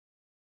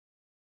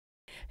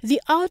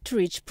The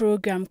outreach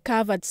program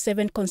covered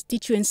 7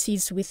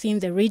 constituencies within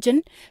the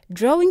region,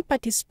 drawing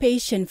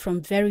participation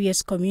from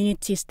various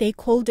community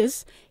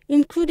stakeholders,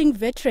 including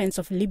veterans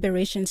of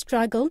liberation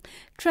struggle,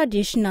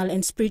 traditional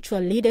and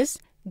spiritual leaders,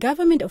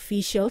 government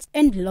officials,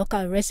 and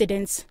local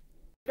residents.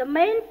 The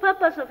main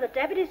purpose of the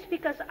Deputy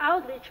Speaker's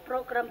outreach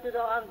program to the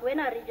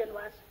Ohangwena region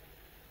was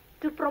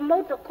to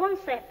promote the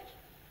concept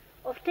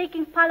of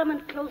taking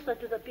Parliament closer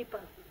to the people.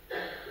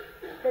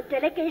 The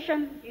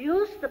delegation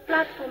used the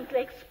platform to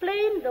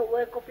explain the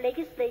work of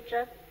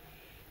legislature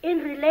in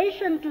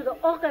relation to the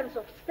organs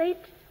of state,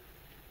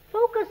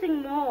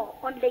 focusing more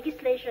on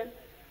legislation,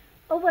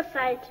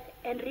 oversight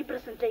and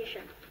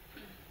representation.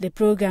 The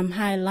program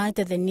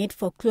highlighted the need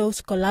for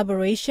close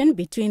collaboration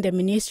between the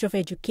Ministry of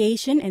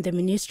Education and the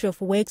Ministry of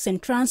Works and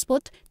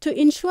Transport to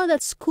ensure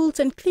that schools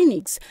and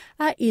clinics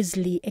are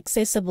easily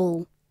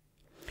accessible.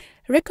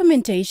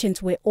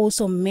 Recommendations were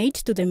also made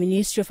to the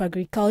Ministry of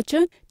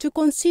Agriculture to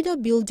consider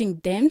building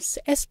dams,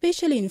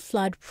 especially in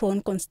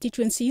flood-prone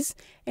constituencies,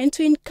 and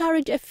to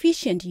encourage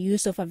efficient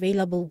use of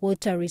available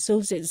water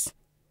resources.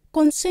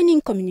 Concerning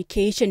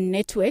communication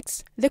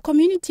networks, the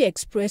community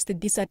expressed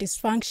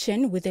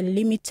dissatisfaction with the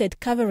limited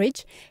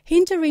coverage,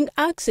 hindering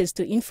access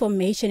to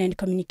information and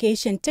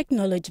communication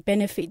technology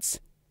benefits.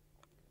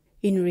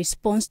 In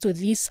response to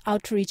this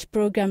outreach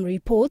program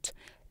report,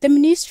 the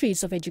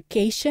Ministries of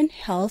Education,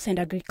 Health and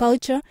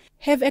Agriculture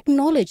have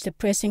acknowledged the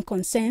pressing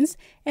concerns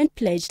and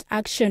pledged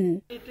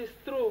action. It is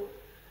true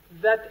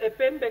that a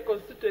Pembe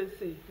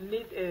constituency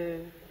needs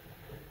a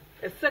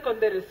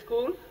secondary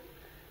school.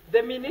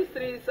 The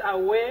ministry is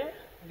aware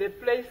the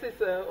place is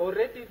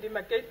already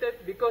demarcated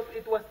because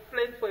it was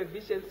planned for a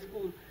vision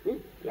school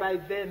by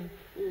then.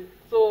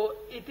 So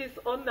it is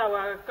on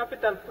our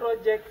capital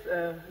projects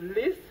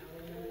list.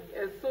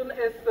 As soon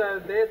as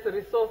there's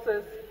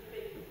resources,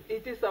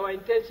 it is our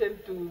intention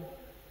to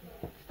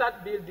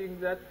start building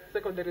that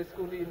secondary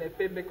school in a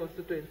Pembe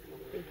constituency.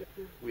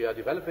 We are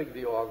developing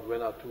the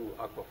Ohangwena 2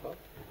 aquifer.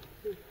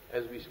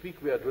 As we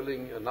speak, we are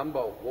drilling a number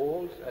of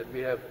boreholes, and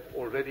we have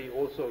already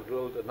also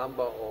drilled a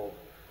number of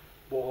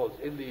boreholes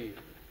in the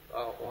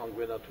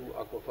Ohangwena 2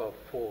 aquifer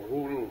for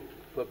rural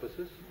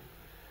purposes.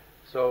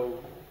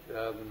 So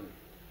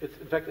it's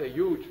in fact a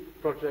huge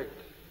project,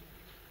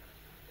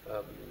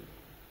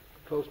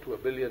 close to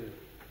 $1 billion,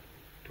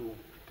 to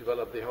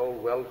develop the whole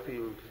well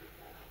field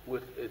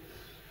with its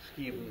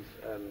schemes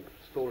and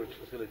storage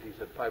facilities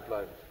and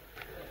pipelines.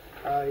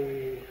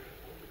 I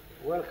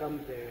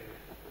welcome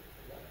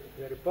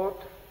the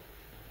report.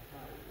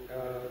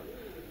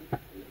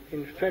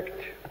 In fact,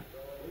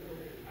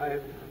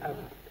 I've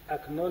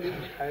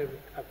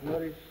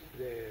acknowledged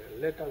the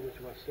letter which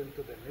was sent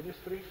to the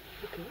ministry.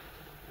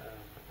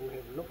 We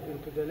have looked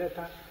into the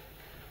letter,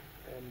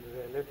 and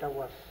the letter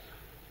was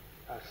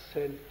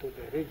sent to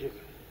the region,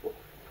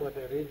 for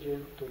the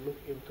region to look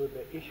into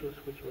the issues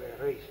which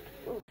were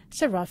raised.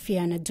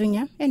 Serafiana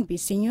Dunya,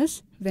 NBC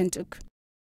News, Windhoek.